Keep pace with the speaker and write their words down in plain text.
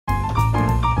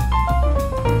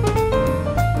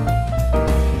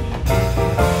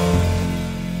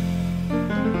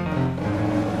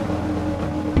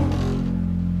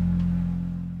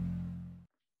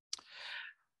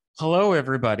Hello,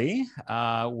 everybody.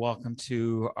 Welcome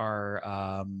to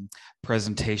our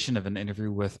presentation of an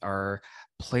interview with our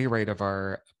playwright of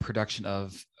our production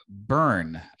of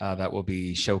Burn that will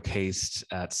be showcased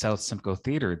at South Simcoe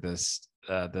Theatre this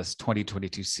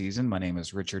 2022 season. My name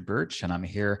is Richard Birch, and I'm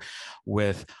here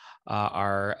with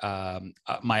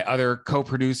my other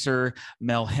co-producer,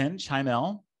 Mel Hinch. Hi,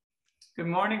 Mel. Good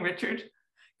morning, Richard.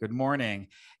 Good morning.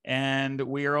 And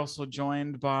we are also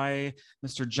joined by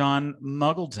Mr. John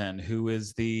Muggleton, who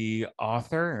is the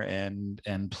author and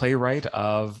playwright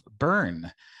of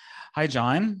Burn. Hi,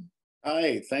 John.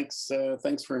 Hi, thanks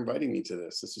for inviting me to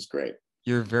this. This is great.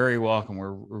 You're very welcome.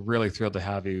 We're really thrilled to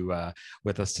have you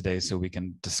with us today so we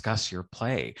can discuss your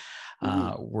play.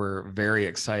 We're very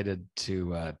excited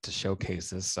to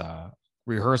showcase this.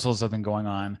 Rehearsals have been going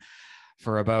on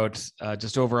for about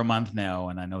just over a month now,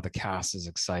 and I know the cast is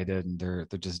excited, and they're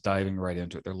just diving right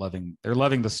into it. They're loving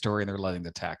the story, and they're loving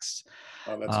the text.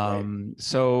 Oh, that's great.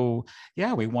 So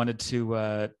yeah, we wanted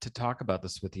to talk about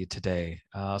this with you today.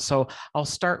 So we'll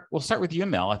start with you,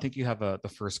 Mel. I think you have the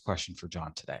first question for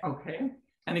John today. Okay.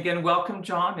 And again, welcome,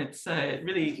 John. It's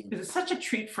such a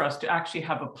treat for us to actually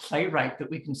have a playwright that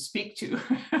we can speak to.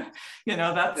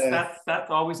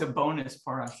 That's always a bonus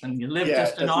for us. And you live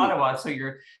just in Ottawa, so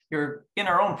you're in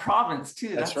our own province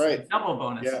too. That's right. A double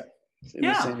bonus. Yeah, in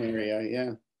the same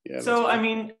area. Yeah. So I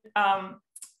mean,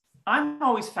 I'm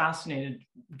always fascinated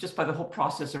just by the whole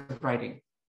process of writing.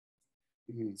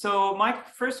 So my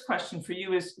first question for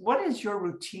you is, what is your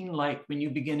routine like when you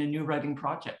begin a new writing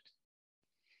project?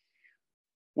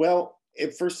 Well,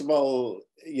 first of all,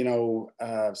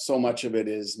 so much of it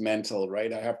is mental,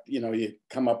 right? You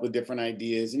come up with different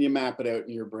ideas and you map it out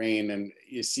in your brain and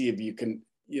you see if you can,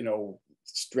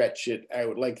 stretch it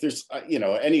out. Like there's,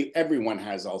 everyone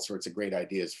has all sorts of great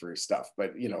ideas for stuff,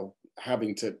 but,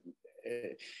 having to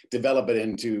develop it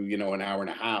into, an hour and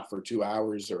a half or 2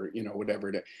 hours or, whatever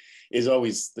is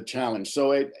always the challenge.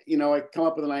 So I come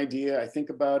up with an idea, I think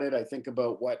about it, I think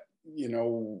about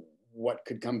what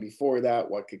could come before that,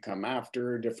 what could come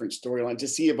after, different storyline, to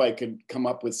see if I could come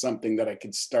up with something that I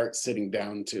could start sitting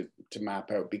down to map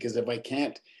out. Because if I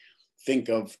can't think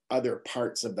of other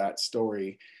parts of that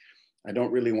story, I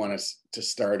don't really want to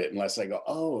start it unless I go,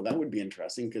 oh, that would be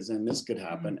interesting, because then this could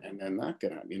happen and then that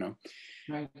could happen,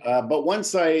 Right. But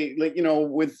once I,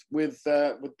 with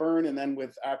Burn and then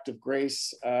with Act of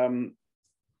Grace, I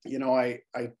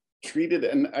treated,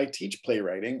 and I teach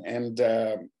playwriting, and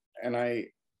I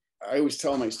always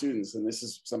tell my students, and this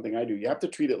is something I do, you have to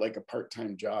treat it like a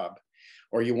part-time job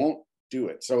or you won't do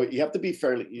it. So you have to be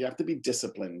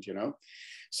disciplined,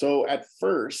 So at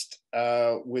first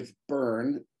with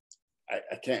Burn,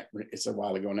 I can't, it's a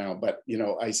while ago now, but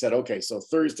I said, okay, so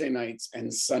Thursday nights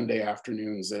and Sunday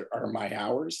afternoons are my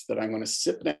hours that I'm going to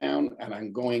sit down and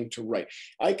I'm going to write.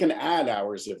 I can add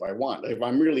hours if I want. If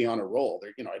I'm really on a roll,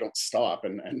 I don't stop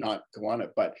and not go on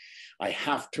it, but I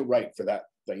have to write for that.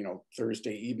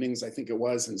 Thursday evenings, I think it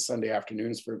was, and Sunday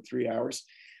afternoons for 3 hours.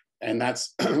 And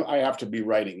that's, I have to be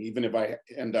writing, even if I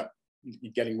end up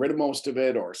getting rid of most of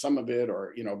it or some of it,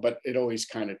 or, but it always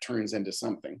kind of turns into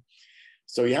something.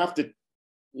 So you have to,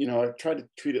 I try to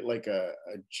treat it like a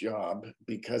job,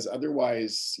 because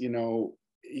otherwise,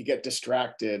 you get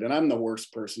distracted, and I'm the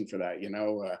worst person for that,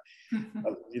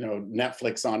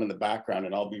 Netflix on in the background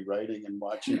and I'll be writing and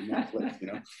watching Netflix,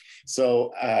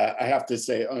 So I have to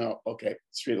say, oh no, okay,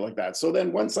 treat it like that. So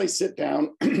then once I sit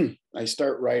down, I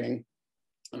start writing,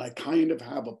 and I kind of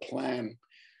have a plan,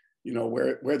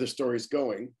 where the story's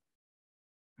going.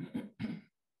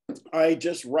 I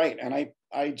just write, and I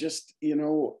just,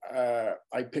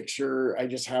 I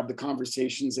just have the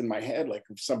conversations in my head. Like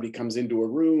if somebody comes into a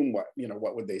room,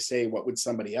 what would they say? What would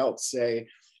somebody else say?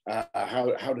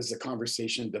 How does the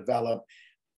conversation develop?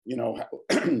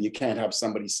 You can't have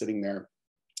somebody sitting there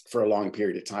for a long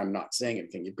period of time not saying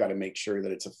anything. You've got to make sure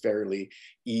that it's a fairly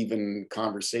even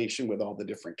conversation with all the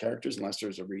different characters, unless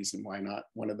there's a reason why not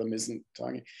one of them isn't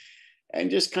talking. And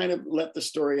just kind of let the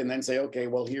story, and then say, okay,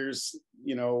 well, here's,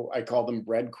 I call them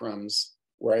breadcrumbs,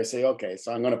 where I say, okay,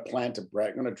 so I'm going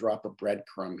to drop a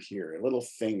breadcrumb here, a little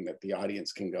thing that the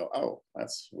audience can go, oh,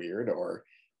 that's weird, or,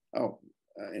 oh,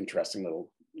 interesting little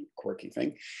quirky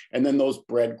thing. And then those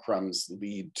breadcrumbs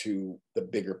lead to the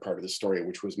bigger part of the story,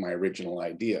 which was my original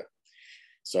idea.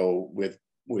 So with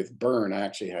Burn, I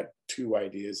actually had 2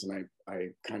 ideas, and I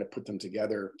kind of put them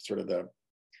together, sort of the,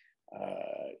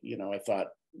 I thought,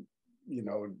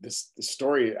 the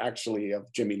story actually of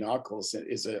Jimmy Knuckles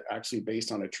is actually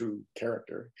based on a true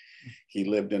character. He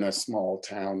lived in a small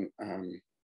town,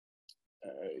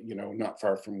 not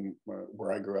far from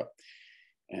where I grew up.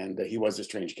 And he was a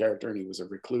strange character, and he was a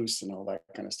recluse and all that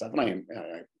kind of stuff. And I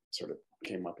sort of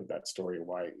came up with that story,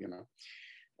 why, you know.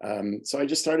 So I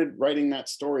just started writing that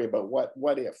story about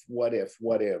what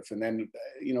if, and then,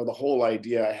 you know, the whole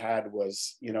idea I had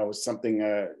was, you know, something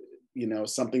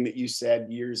that you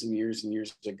said years and years and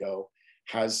years ago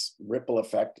has ripple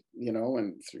effect, you know,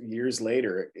 and years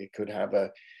later it could have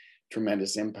a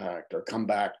tremendous impact or come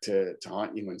back to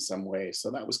haunt you in some way. So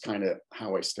that was kind of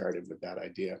how I started with that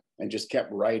idea, and just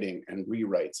kept writing and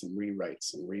rewrites and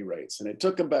rewrites and rewrites. And it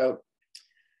took about,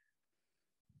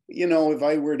 you know, if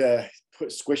I were to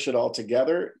squish it all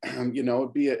together, you know,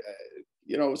 it'd be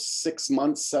 6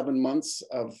 months, 7 months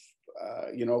of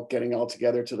you know, getting all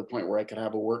together to the point where I could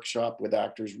have a workshop with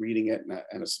actors reading it,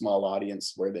 and a small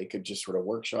audience where they could just sort of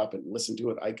workshop it and listen to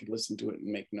it. I could listen to it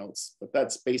and make notes. But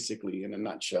that's basically, in a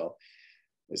nutshell,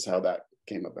 is how that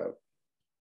came about.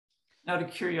 Out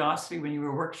of curiosity, when you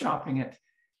were workshopping it,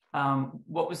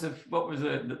 what was the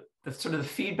sort of the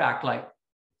feedback like?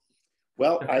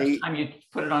 Well, the first time you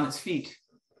put it on its feet.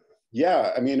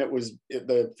 Yeah, I mean,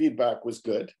 the feedback was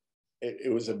good.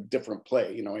 It was a different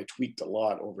play. You know, I tweaked a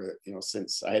lot over, you know,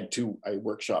 since I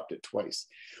workshopped it twice.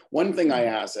 One thing I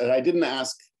asked, and I didn't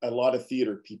ask a lot of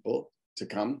theater people to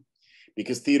come,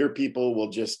 because theater people will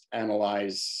just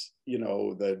analyze, you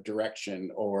know, the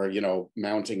direction or, you know,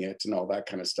 mounting it and all that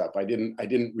kind of stuff. I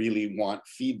didn't really want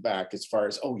feedback as far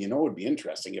as, oh, you know, it'd be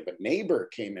interesting if a neighbor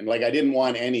came in. Like, I didn't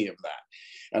want any of that.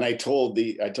 And I told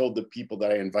the people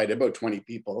that I invited, about 20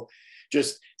 people,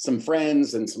 just some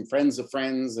friends and some friends of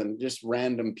friends and just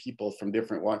random people from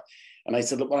different walks. And I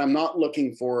said, well, I'm not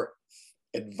looking for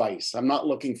advice. I'm not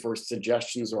looking for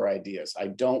suggestions or ideas. I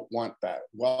don't want that.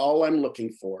 Well, all I'm looking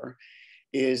for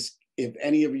is if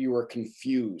any of you are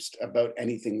confused about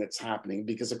anything that's happening,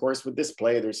 because of course with this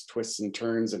play, there's twists and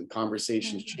turns and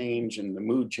conversations change and the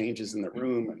mood changes in the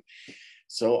room. And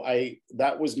so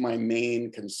that was my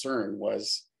main concern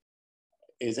was,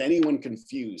 is anyone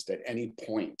confused at any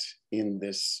point in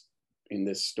this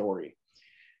story?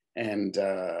 And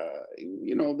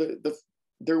you know,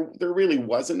 there really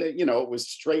wasn't. You know, it was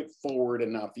straightforward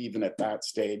enough even at that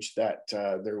stage that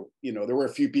there were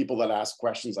a few people that asked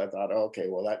questions. I thought, oh, okay,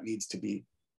 well, that needs to be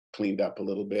cleaned up a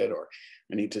little bit, or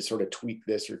I need to sort of tweak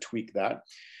this or tweak that,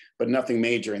 but nothing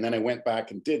major. And then I went back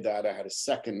and did that. I had a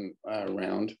second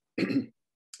round.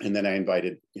 And then I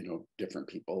invited, you know, different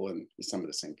people and some of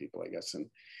the same people, I guess,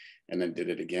 and then did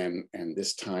it again. And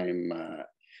this time,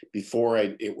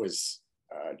 it was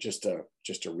just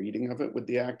a reading of it with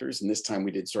the actors. And this time we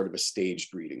did sort of a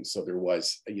staged reading. So there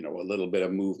was, you know, a little bit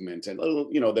of movement and a little,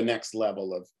 you know, the next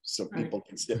level of, so people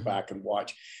can sit back and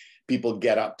watch people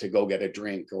get up to go get a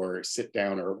drink or sit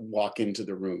down or walk into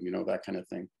the room, you know, that kind of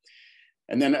thing.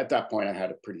 And then at that point I had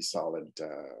a pretty solid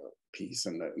piece,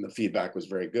 and the feedback was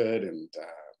very good.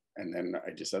 And then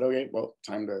I just said, okay, well,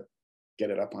 time to get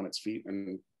it up on its feet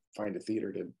and find a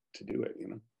theater to do it, you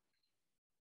know.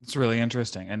 It's really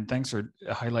interesting. And thanks for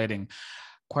highlighting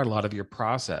quite a lot of your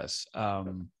process.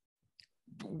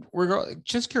 We're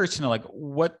just curious to know, like,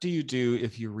 what do you do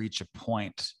if you reach a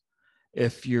point,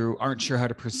 if you aren't sure how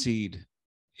to proceed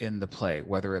in the play,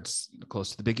 whether it's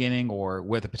close to the beginning or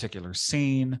with a particular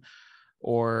scene?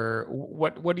 Or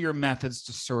what are your methods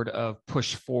to sort of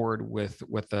push forward with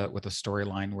a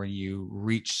storyline where you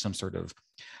reach some sort of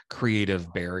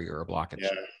creative barrier or blockage?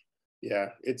 Yeah,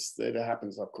 it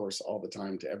happens, of course, all the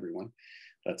time to everyone.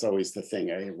 That's always the thing,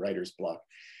 writer's block.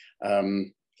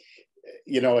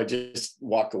 You know, I just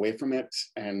walk away from it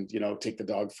and, you know, take the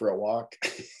dog for a walk,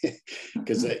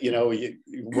 because, you know, you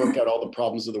work out all the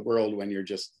problems of the world when you're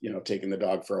just, you know, taking the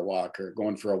dog for a walk or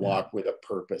going for a walk with a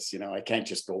purpose. You know, I can't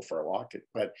just go for a walk,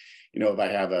 but, you know, if I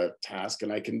have a task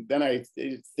and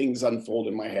things unfold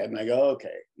in my head and I go,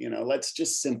 okay, you know, let's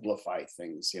just simplify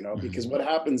things, you know, because what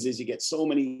happens is you get so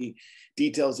many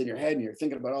details in your head and you're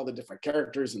thinking about all the different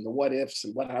characters and the what ifs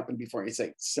and what happened before. You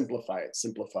say, simplify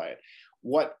it.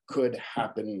 What could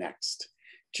happen next?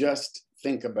 Just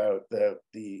think about the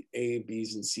A,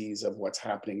 B's, and C's of what's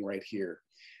happening right here.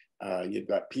 You've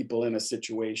got people in a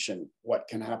situation. What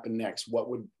can happen next? What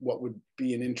would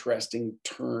be an interesting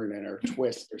turn and or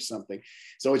twist or something?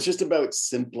 So it's just about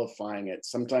simplifying it.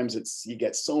 Sometimes you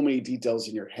get so many details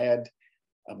in your head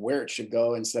of where it should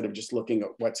go instead of just looking at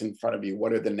what's in front of you.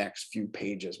 What are the next few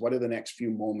pages? What are the next few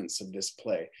moments of this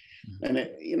play? And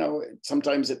you know,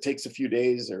 sometimes it takes a few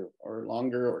days or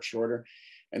longer or shorter.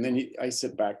 And then I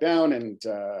sit back down and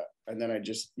then I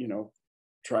just, you know,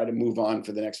 try to move on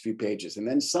for the next few pages. And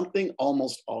then something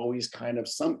almost always kind of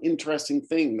some interesting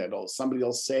thing that somebody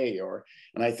will say,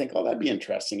 and I think, oh, that'd be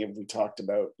interesting if we talked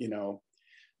about, you know,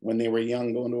 when they were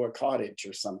young going to a cottage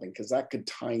or something, because that could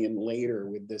tie in later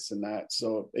with this and that.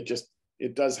 So it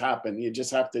it does happen. You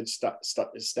just have to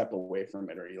step away from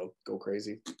it or you'll go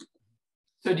crazy.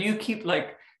 So do you keep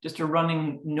like just a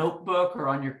running notebook or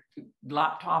on your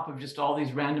laptop of just all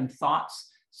these random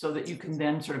thoughts so that you can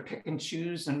then sort of pick and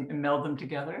choose and meld them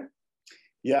together?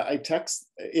 Yeah, I text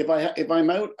if I'm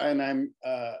out and I'm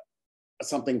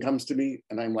something comes to me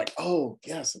and I'm like, oh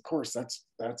yes, of course,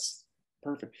 that's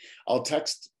perfect. I'll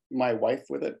text my wife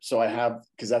with it. So I have,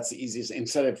 because that's the easiest,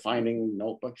 instead of finding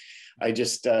notebook, I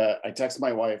just I text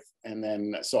my wife, and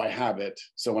then so I have it.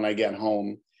 So when I get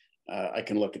home, I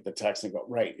can look at the text and go,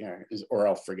 right, yeah, or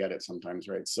I'll forget it sometimes,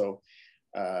 right? So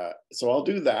I'll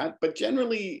do that. But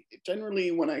generally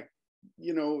when I,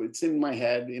 it's in my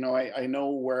head, I know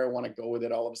where I want to go with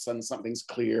it. All of a sudden something's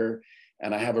clear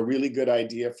and I have a really good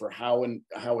idea for how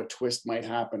a twist might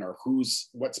happen or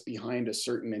what's behind a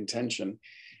certain intention.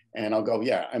 And I'll go,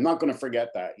 yeah, I'm not going to forget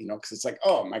that, because it's like,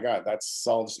 oh my God, that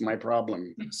solves my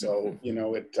problem. So,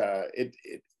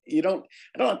 I don't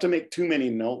have to make too many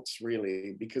notes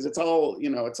really, because it's all,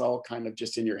 it's all kind of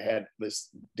just in your head,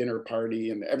 this dinner party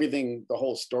and everything, the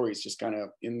whole story is just kind of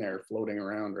in there floating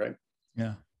around. Right.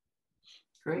 Yeah.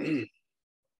 Great.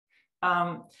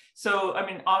 So, I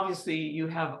mean, obviously you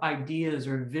have ideas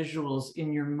or visuals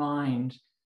in your mind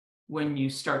when you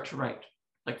start to write,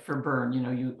 like for Burn,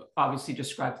 you obviously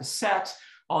describe the set,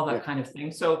 all that kind of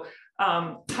thing. So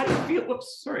how do you feel,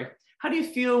 how do you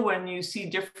feel when you see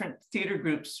different theater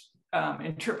groups'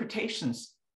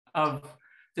 interpretations of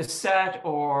the set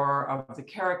or of the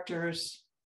characters?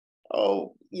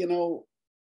 Oh,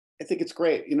 I think it's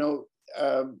great. You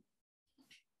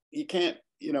can't,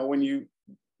 when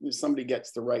somebody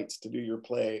gets the rights to do your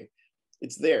play,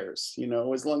 it's theirs,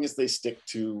 as long as they stick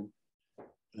to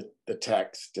the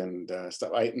text and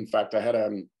stuff. In fact, I had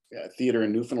a theater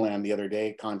in Newfoundland the other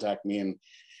day contact me, and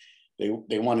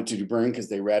they wanted to do Burn because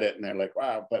they read it and they're like,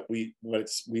 wow, but we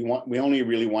only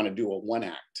really want to do a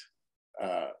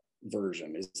 1-act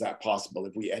version. Is that possible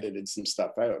if we edited some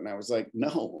stuff out? And I was like,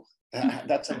 no,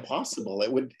 that's impossible.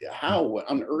 How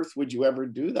on earth would you ever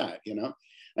do that?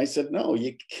 I said, no,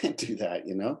 you can't do that.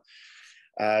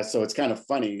 So it's kind of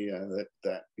funny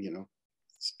that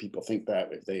people think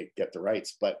that if they get the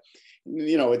rights, but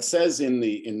it says in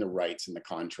the rights, in the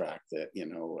contract, that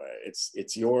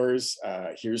it's yours.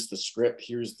 Here's the script,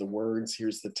 here's the words,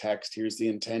 here's the text, here's the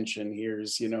intention,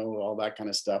 here's all that kind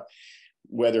of stuff.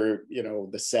 Whether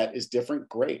the set is different,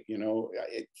 great.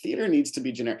 Theater needs to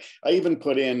be generic. I even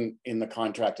put in the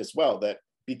contract as well that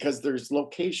because there's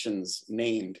locations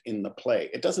named in the play,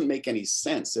 it doesn't make any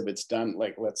sense if it's done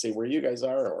like, let's say where you guys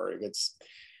are, or if it's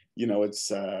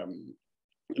it's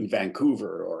in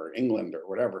Vancouver or England or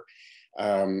whatever.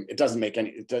 It doesn't make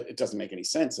any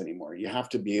sense anymore. You have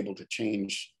to be able to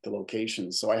change the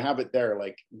locations. So I have it there,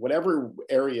 like whatever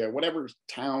area, whatever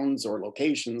towns or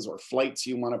locations or flights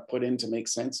you want to put in to make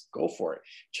sense, go for it.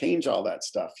 Change all that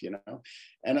stuff,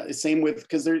 And same with,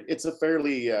 because it's a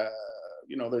fairly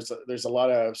there's a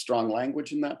lot of strong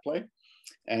language in that play.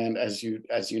 And as you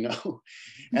know,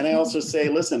 and I also say,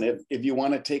 listen, if you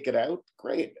want to take it out,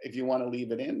 great. If you want to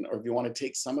leave it in, or if you want to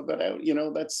take some of it out,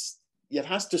 it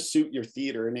has to suit your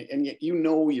theater, and yet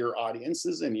your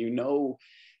audiences, and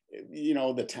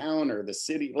the town or the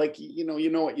city, like you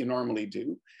know what you normally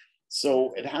do.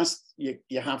 So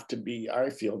you have to be. I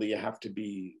feel that you have to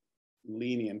be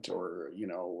lenient or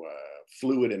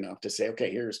fluid enough to say,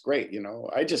 okay, here's great.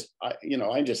 I'm just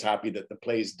happy that the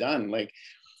play's done. Like.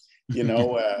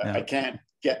 Yeah. I can't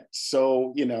get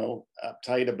so,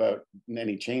 uptight about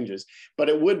any changes, but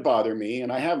it would bother me.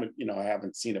 And I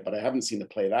haven't seen it, but I haven't seen the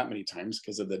play that many times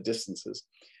because of the distances,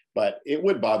 but it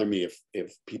would bother me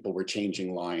if people were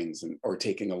changing lines or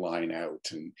taking a line out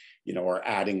and, or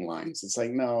adding lines. It's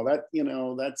like, no, I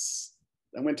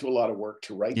went to a lot of work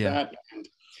to write that.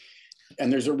 And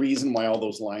there's a reason why all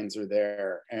those lines are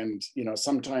there. And,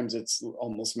 sometimes it's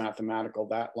almost mathematical.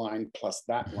 That line plus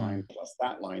that line plus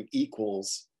that line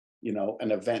equals,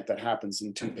 an event that happens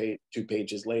in two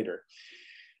pages later.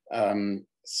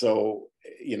 So,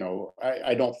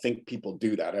 I don't think people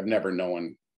do that. I've never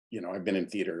known, I've been in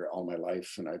theater all my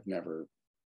life, and I've never,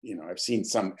 I've seen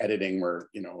some editing where,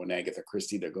 an Agatha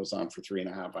Christie that goes on for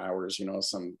 3.5 hours,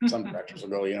 some directors will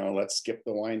go, let's skip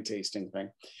the wine tasting thing.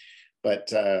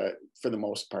 But for the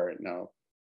most part, no.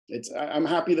 I'm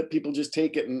happy that people just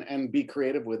take it and be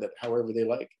creative with it, however they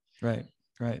like. Right.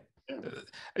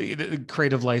 Yeah.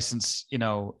 Creative license,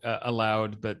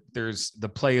 allowed, but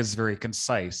the play is very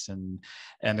concise, and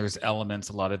there's a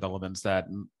lot of elements that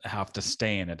have to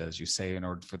stay in it, as you say, in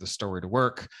order for the story to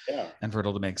work and for it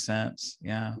all to make sense.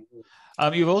 Yeah.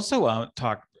 You've also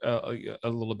talked a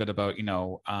little bit about,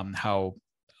 how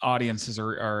audiences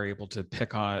are able to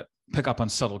pick pick up on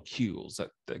subtle cues,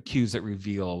 that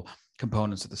reveal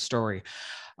components of the story.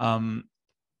 Do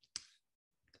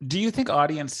you think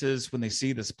audiences, when they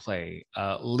see this play,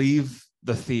 leave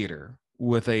the theater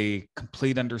with a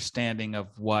complete understanding of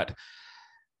what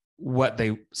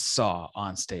they saw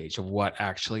on stage, of what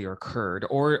actually occurred,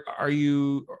 or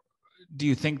do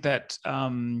you think that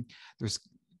there's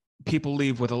people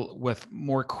leave with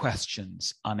more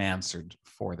questions unanswered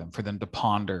for them to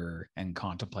ponder and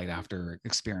contemplate after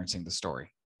experiencing the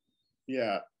story?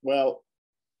 Yeah, well,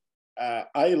 I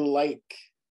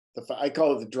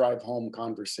call it the drive home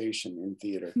conversation in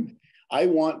theater. I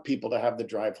want people to have the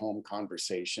drive home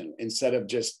conversation instead of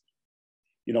just,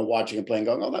 watching a play and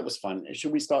going, oh, that was fun.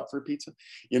 Should we stop for pizza?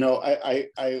 I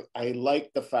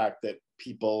like the fact that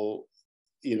people,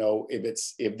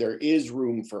 if there is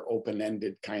room for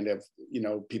open-ended kind of,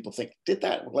 people think,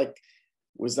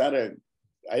 was that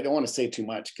I don't want to say too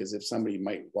much, because if somebody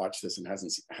might watch this and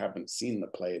haven't seen the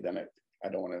play, then I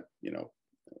don't want to,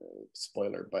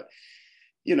 spoiler, but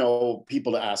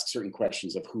people to ask certain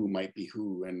questions of who might be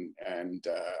who, and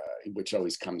which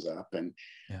always comes up, and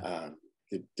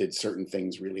did certain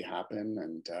things really happen?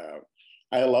 And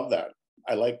I love that.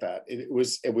 I like that. It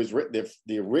was written.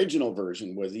 The original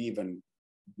version was even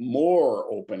more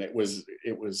open. It was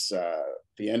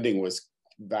the ending was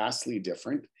vastly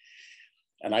different,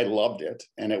 and I loved it.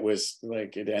 And it was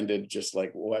like, it ended just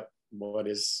like, what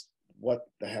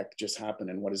the heck just happened,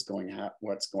 and what's going on?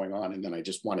 And then I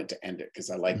just wanted to end it, because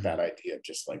I like that idea of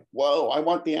just like, whoa, I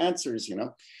want the answers,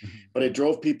 but it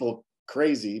drove people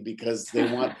crazy because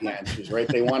they want the answers, right?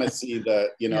 They want to see the,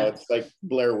 it's like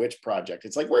Blair Witch Project.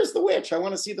 It's like, where's the witch? I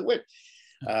want to see the witch.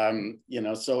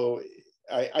 So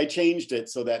I changed it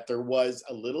so that there was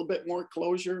a little bit more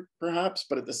closure, perhaps,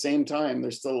 but at the same time,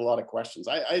 there's still a lot of questions.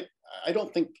 I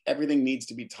don't think everything needs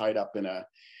to be tied up in a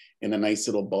nice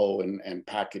little bow and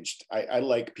packaged. I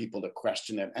like people to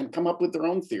question it and come up with their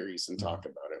own theories and talk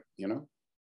about it,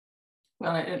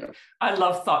 Well, I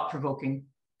love thought-provoking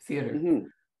theater,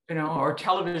 or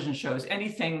television shows,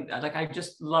 anything. Like, I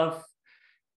love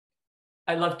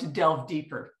to delve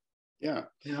deeper. Yeah.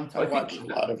 So I watch a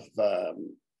lot of,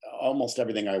 almost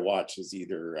everything I watch is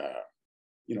either,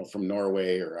 from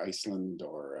Norway or Iceland,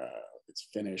 or it's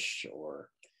Finnish, or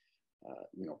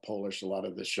Polish. A lot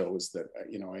of the shows that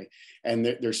and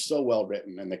they're so well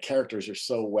written, and the characters are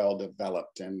so well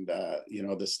developed, and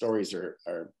the stories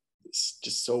are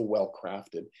just so well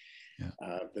crafted,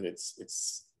 that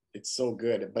it's so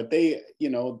good. But they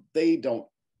don't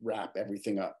wrap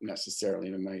everything up necessarily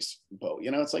in a nice bow.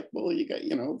 It's like, well, you got,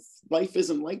 life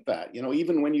isn't like that.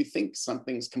 Even when you think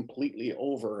something's completely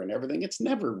over and everything, it's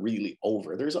never really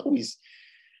over. There's always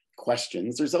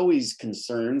questions, there's always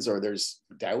concerns, or there's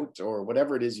doubt, or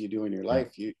whatever it is you do in your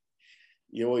life. You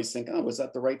always think, oh, was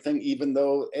that the right thing, even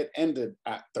though it ended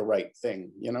at the right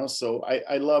thing, so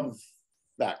I love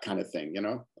that kind of thing.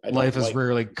 Life is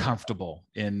rarely comfortable,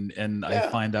 and I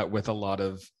find that with a lot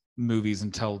of movies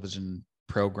and television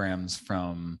programs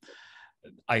from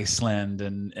Iceland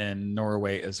and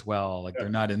Norway as well, like they're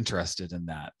not interested in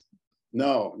that.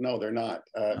 No, they're not.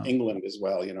 England as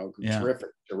well,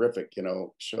 terrific,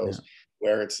 shows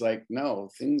where it's like, no,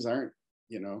 things aren't,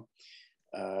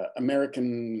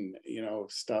 American,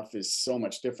 stuff is so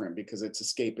much different because it's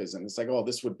escapism. It's like, oh,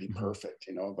 this would be perfect,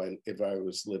 if I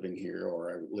was living here,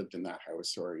 or I lived in that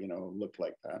house, or, looked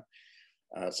like that.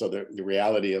 So the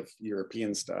reality of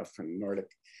European stuff and Nordic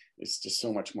is just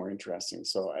so much more interesting.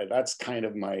 So that's kind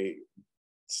of my,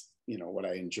 what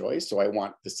I enjoy. So I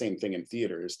want the same thing in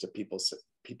theater, is to people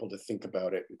to think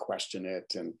about it and question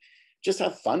it, and just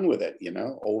have fun with it,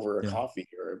 over a coffee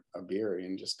or a beer,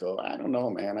 and just go, I don't know,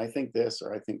 man, I think this,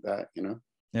 or I think that,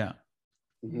 Yeah.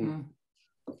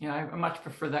 Yeah, I much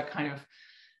prefer that kind of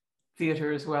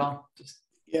theater as well. Just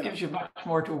gives you much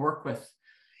more to work with,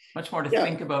 much more to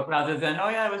think about, rather than, oh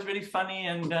yeah, it was really funny,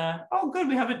 and oh good,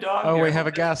 we have a dog. Oh, here. we have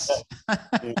a guest.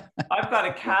 I've got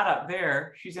a cat up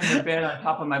there. She's in her bed on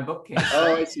top of my bookcase.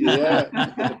 Oh, I see. Yeah,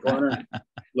 in the corner,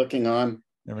 looking on.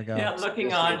 There we go. Yeah,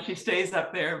 looking on. She stays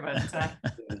up there. But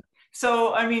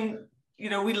so, I mean,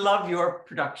 we love your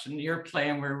production, your play,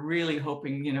 and we're really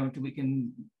hoping, we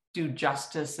can do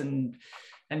justice and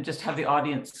just have the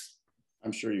audience.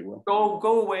 I'm sure you will.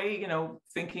 Go away,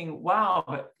 thinking, wow,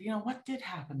 but what did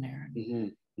happen there?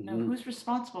 Who's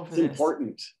responsible for this? It's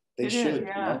important. They should.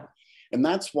 And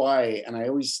that's why. And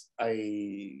I'm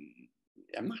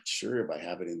not sure if I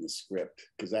have it in the script,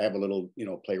 because I have a little,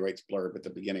 playwright's blurb at the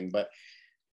beginning, but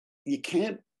you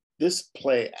can't,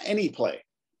 any play,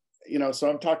 so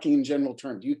I'm talking in general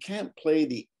terms, you can't play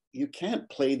the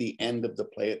end of the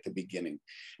play at the beginning.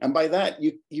 And by that,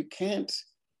 you can't,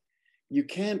 you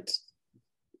can't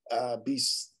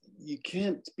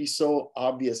be so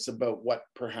obvious about what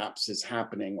perhaps is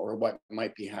happening or what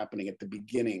might be happening at the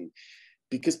beginning,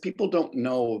 because people don't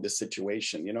know the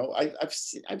situation. You know, I've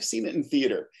seen it in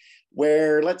theater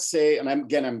where, let's say, and I'm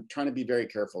trying to be very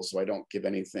careful so I don't give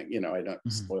anything, you know, I don't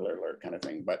spoiler alert kind of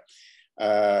thing, but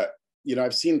you know,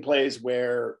 I've seen plays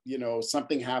where, you know,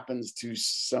 something happens to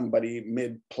somebody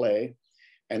mid-play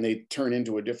and they turn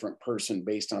into a different person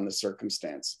based on the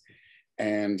circumstance.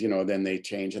 And, you know, then they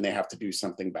change and they have to do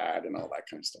something bad and all that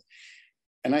kind of stuff.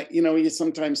 And you know, you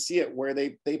sometimes see it where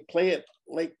they play it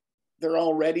like they're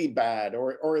already bad,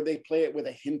 or they play it with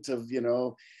a hint of,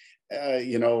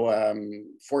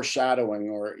 foreshadowing,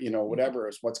 or, you know, whatever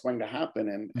is what's going to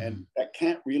happen. And that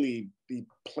can't really be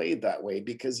played that way,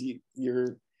 because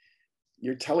you're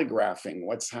telegraphing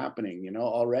what's happening, you know,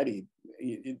 already.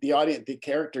 The audience, the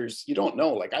characters, you don't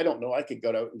know. Like, I don't know, I could go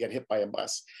out and get hit by a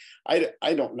bus. I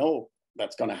don't know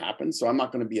that's going to happen, so I'm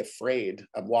not going to be afraid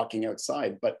of walking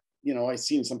outside. But, you know, I've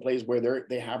seen some plays where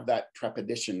they have that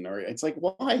trepidation, or it's like,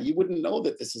 why? You wouldn't know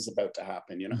that this is about to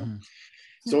happen, you know?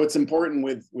 So it's important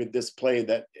with this play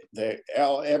that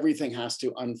everything has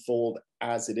to unfold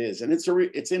as it is, and it's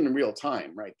in real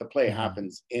time, right? The play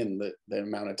happens in the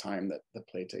amount of time that the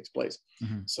play takes place,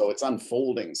 so it's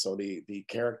unfolding. So the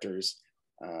characters,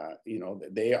 you know,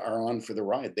 they are on for the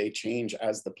ride. They change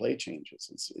as the play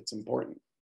changes. It's important.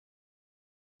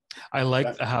 I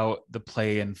like how the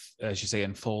play, and as you say,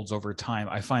 unfolds over time.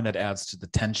 I find that adds to the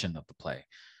tension of the play.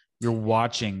 You're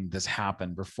watching this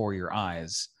happen before your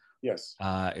eyes. Yes.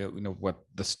 You know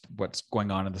what's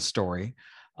going on in the story,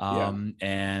 and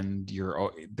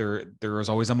there is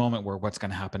always a moment where what's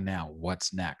going to happen now,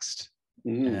 what's next,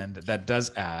 and that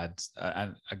does add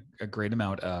a great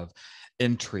amount of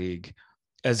intrigue,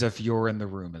 as if you're in the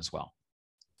room as well.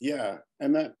 Yeah,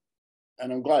 and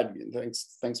I'm glad.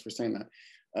 Thanks for saying that.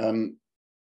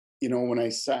 You know, when I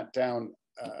sat down,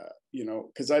 you know,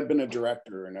 because I've been a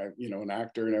director and an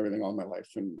actor and everything all my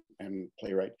life, and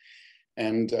playwright.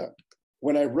 And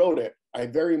when I wrote it, I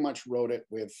very much wrote it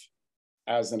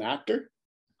as an actor.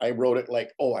 I wrote it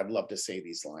like, oh, I'd love to say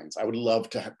these lines. I would love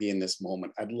to be in this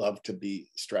moment. I'd love to be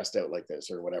stressed out like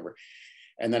this or whatever.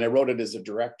 And then I wrote it as a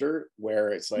director, where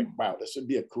it's like, wow, this would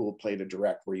be a cool play to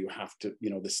direct, where you have to, you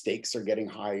know, the stakes are getting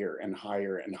higher and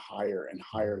higher and higher and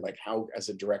higher. Like, how, as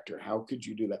a director, how could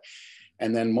you do that?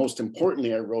 And then most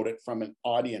importantly, I wrote it from an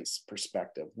audience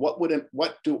perspective. What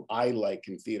do I like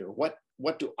in theater? What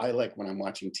do I like when I'm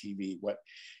watching TV? What,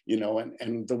 you know,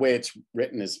 and the way it's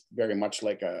written is very much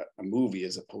like a movie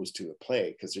as opposed to a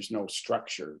play, because there's no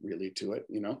structure really to it,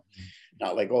 you know,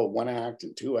 not like, oh, 1 act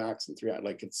and 2 acts and 3 acts,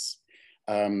 like it's,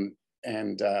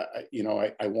 you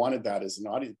know, I wanted that as an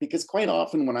audience, because quite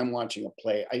often when I'm watching a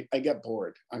play, I get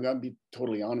bored. I'm going to be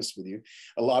totally honest with you.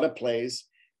 A lot of plays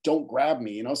don't grab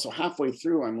me, you know, so halfway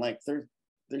through, I'm like,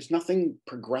 there's nothing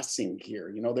progressing here.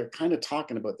 You know, they're kind of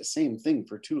talking about the same thing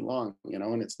for too long, you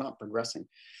know, and it's not progressing.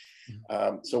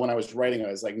 So when I was writing,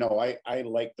 I was like, no, I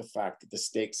like the fact that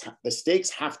the stakes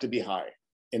have to be high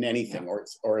in anything,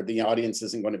 or the audience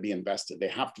isn't going to be invested. They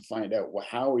have to find out, well,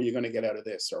 how are you going to get out of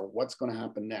this, or what's going to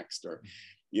happen next, or,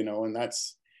 you know, and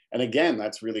again,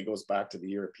 that's really goes back to the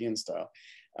European style.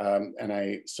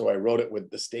 So I wrote it with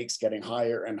the stakes getting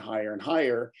higher and higher and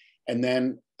higher, and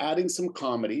then adding some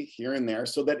comedy here and there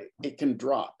so that it can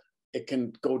drop, it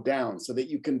can go down, so that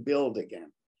you can build again.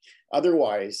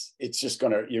 Otherwise, you're just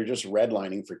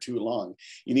redlining for too long.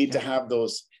 You need to have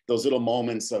those little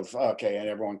moments of, okay, and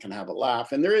everyone can have a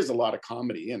laugh. And there is a lot of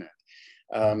comedy in it.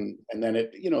 And then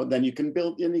then you can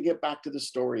build, and you get back to the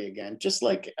story again, just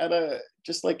like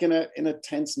in a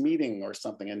tense meeting or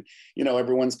something. And, you know,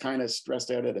 everyone's kind of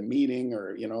stressed out at a meeting,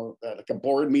 or, you know, like a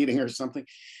board meeting or something.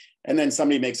 And then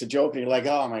somebody makes a joke and you're like,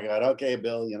 oh my God, okay,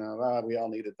 Bill, you know, we all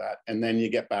needed that. And then you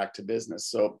get back to business.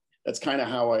 So that's kind of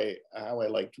how I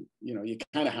like, you know, you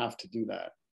kind of have to do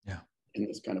that in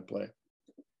this kind of play.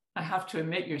 I have to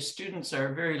admit, your students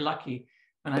are very lucky.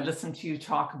 When I listen to you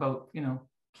talk about, you know,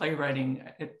 playwriting,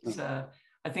 it's,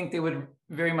 I think they would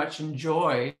very much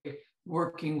enjoy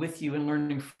working with you and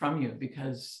learning from you,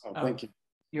 because thank you.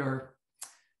 Your,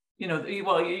 you know,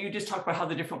 well, you just talk about how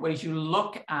the different ways you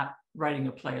look at writing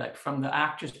a play, like from the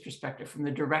actor's perspective, from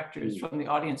the director's, from the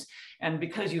audience. And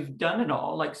because you've done it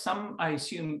all, like I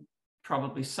assume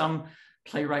probably some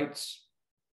playwrights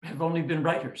have only been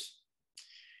writers.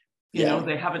 You know,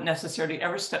 they haven't necessarily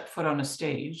ever stepped foot on a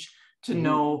stage to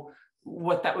know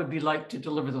what that would be like to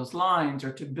deliver those lines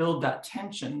or to build that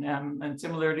tension. And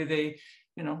similarly, they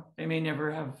may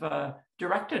never have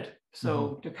directed.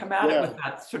 So to come at it with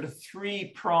that sort of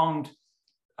 3-pronged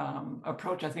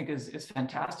approach, I think, is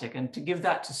fantastic. And to give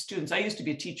that to students, I used to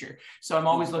be a teacher, so I'm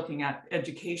always looking at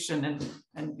education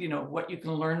and you know what you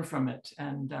can learn from it.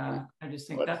 And I just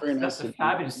think that's a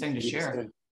fabulous thing to share.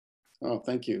 Oh,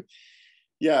 thank you.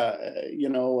 Yeah, you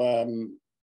know,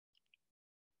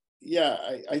 yeah,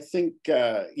 I think,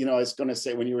 you know, I was going to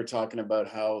say when you were talking about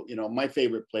how, you know, my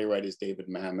favorite playwright is David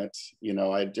Mamet. You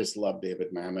know, I just love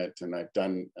David Mamet, and I've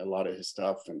done a lot of his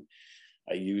stuff, and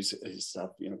I use his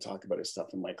stuff, you know, talk about his stuff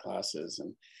in my classes.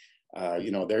 And,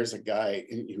 you know, there's a guy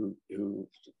who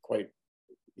quite,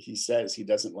 he says he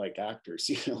doesn't like actors,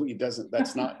 you know, he doesn't,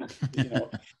 that's not, you know,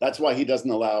 that's why he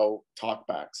doesn't allow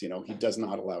talkbacks, you know, he does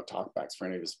not allow talkbacks for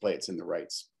any of his plays. It's in the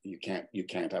rights. You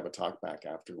can't have a talkback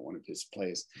after one of his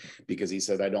plays, because he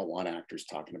said, I don't want actors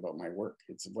talking about my work.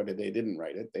 It's what they didn't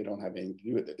write it. They don't have anything to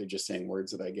do with it. They're just saying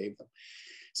words that I gave them.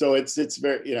 So it's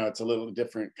very, you know, it's a little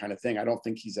different kind of thing. I don't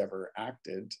think he's ever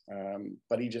acted,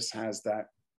 but he just has that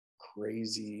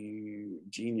crazy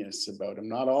genius about him.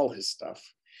 Not all his stuff,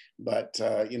 but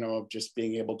you know, just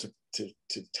being able to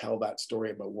tell that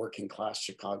story about working class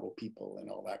Chicago people and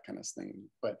all that kind of thing.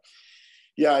 But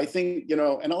yeah, I think, you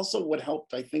know, and also what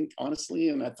helped, I think, honestly,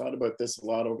 and I thought about this a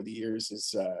lot over the years,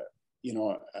 is you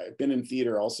know, I've been in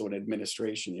theater also in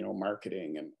administration, you know,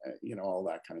 marketing and, you know, all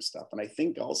that kind of stuff. And I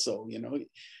think also, you know,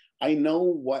 I know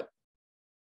what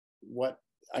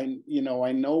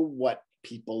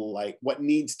people like, what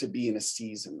needs to be in a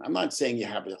season. I'm not saying you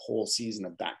have a whole season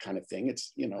of that kind of thing.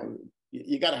 It's, you know,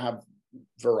 you got to have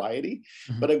variety,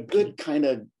 but a good kind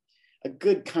of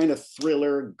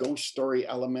thriller, ghost story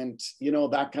element, you know,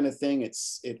 that kind of thing.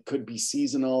 It could be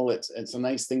seasonal. It's a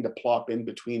nice thing to plop in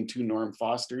between two Norm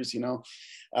Fosters, you know,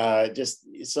 just,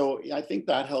 so I think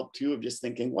that helped too, of just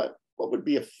thinking what would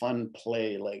be a fun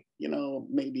play, like, you know,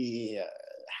 maybe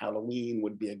Halloween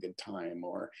would be a good time,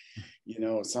 or, you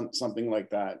know, something like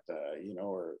that, you know,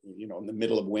 or, you know, in the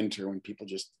middle of winter when people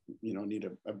just, you know, need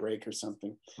a break or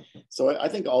something. So I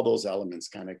think all those elements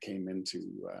kind of came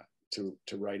into to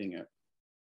writing it.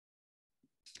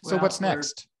 So what's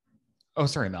next? Oh,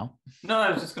 sorry, Mel. No,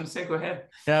 I was just going to say, go ahead.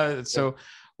 Yeah. So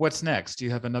what's next? Do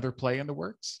you have another play in the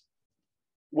works?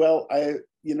 Well, I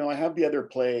have the other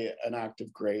play, An Act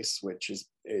of Grace, which is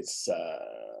it's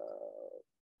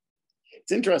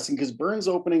interesting because Burn's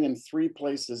opening in 3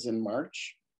 places in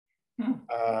March.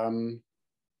 And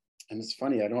it's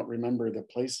funny, I don't remember the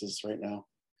places right now.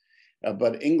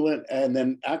 But England, and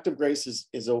then Act of Grace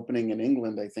is opening in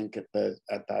England, I think, at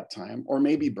that time, or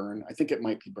maybe Burn. I think it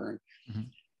might be Burn.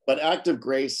 But Act of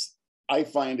Grace, I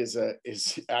find is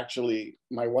actually,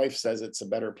 my wife says it's a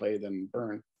better play than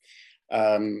Burn.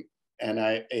 And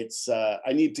I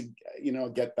need to, you know,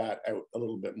 get that out a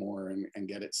little bit more and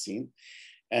get it seen.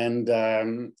 And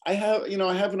I have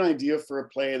an idea for a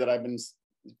play that I've been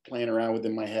playing around with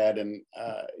in my head. And,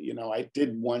 you know, I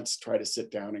did once try to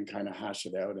sit down and kind of hash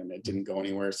it out, and it didn't go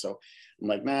anywhere. So I'm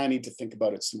like, I need to think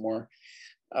about it some more.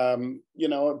 You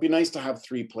know, it'd be nice to have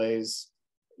 3 plays,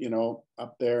 you know,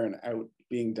 up there and out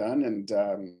being done. And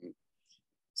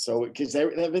so, because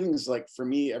everything's like, for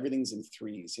me, everything's in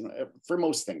 3s, you know, for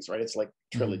most things, right? It's like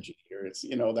trilogy, or it's,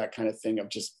 you know, that kind of thing of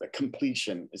just the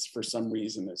completion is, for some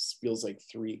reason, this feels like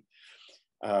 3.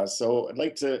 So I'd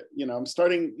like to, you know, I'm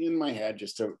starting in my head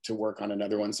just to work on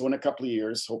another one. So in a couple of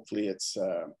years, hopefully it's,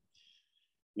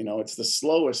 you know, it's the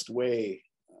slowest way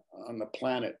on the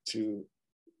planet to,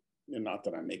 not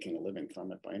that I'm making a living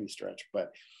from it by any stretch,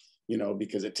 but, you know,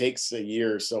 because it takes a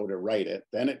year or so to write it.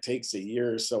 Then it takes a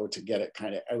year or so to get it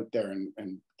kind of out there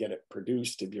and get it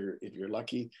produced if you're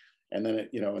lucky. And then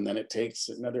it takes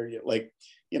another year, like,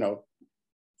 you know,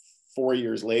 4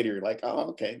 years later, you're like,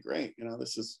 oh, okay, great. You know,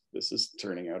 this is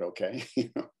turning out okay. You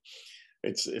know,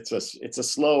 it's a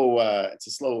slow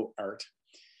art.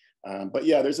 But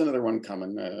yeah, there's another one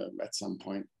coming at some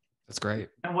point. That's great.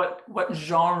 And what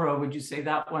genre would you say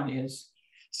that one is?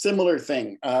 Similar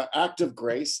thing. Act of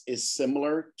Grace is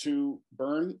similar to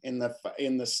Burn in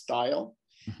the style.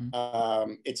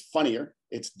 It's funnier.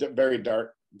 It's very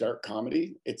dark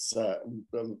comedy. It's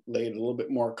laid a little bit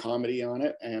more comedy on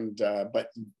it, and but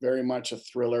very much a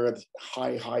thriller,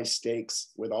 high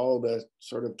stakes with all the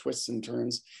sort of twists and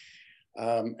turns.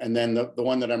 And then the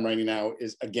one that I'm writing now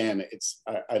is, again,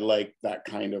 I like that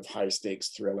kind of high stakes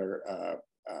thriller.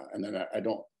 And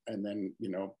then you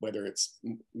know, whether it's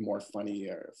more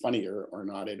funnier or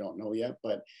not, I don't know yet,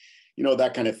 but you know,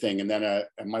 that kind of thing. And then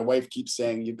my wife keeps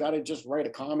saying, you've got to just write a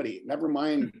comedy, never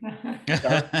mind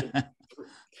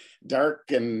dark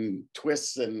and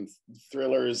twists and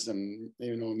thrillers and,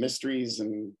 you know, mysteries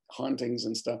and hauntings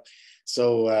and stuff.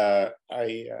 So that'll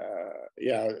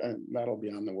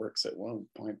be on the works at one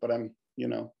point, but I'm, you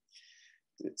know,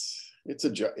 it's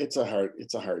a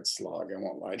hard slog. I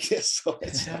won't lie to you. So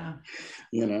it's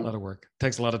you know, a lot of work.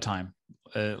 Takes a lot of time.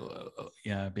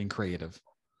 Being creative.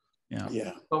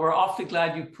 Yeah. But we're awfully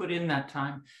glad you put in that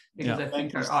time, because I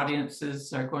think our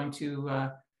audiences are going to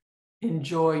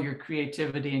enjoy your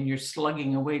creativity and your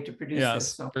slugging away to produce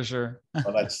this. So. For sure.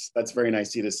 Well, that's very nice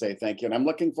of you to say. Thank you. And I'm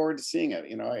looking forward to seeing it.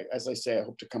 You know, as I say, I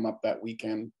hope to come up that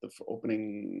weekend, the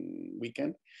opening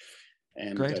weekend,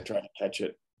 and try to catch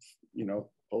it, you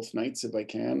know, both nights if I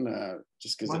can,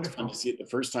 just because it's fun to see it the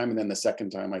first time, and then the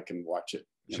second time I can watch it.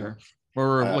 Sure. Well,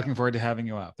 we're looking forward to having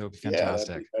you up. That would be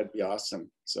fantastic. Yeah, that'd be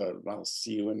awesome. So I'll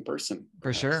see you in person.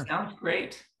 For sure. Sounds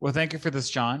great. Well, thank you for this,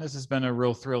 John. This has been a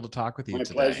real thrill to talk with you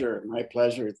today. My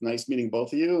pleasure. It's nice meeting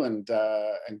both of you, and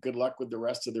good luck with the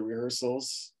rest of the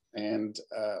rehearsals and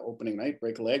opening night.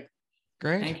 Break a leg.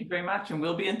 Great. Thank you very much, and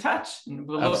we'll be in touch, and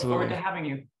we'll look forward to having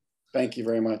you. Thank you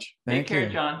very much. Take care,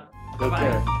 John. Take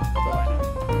care.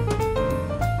 Bye-bye.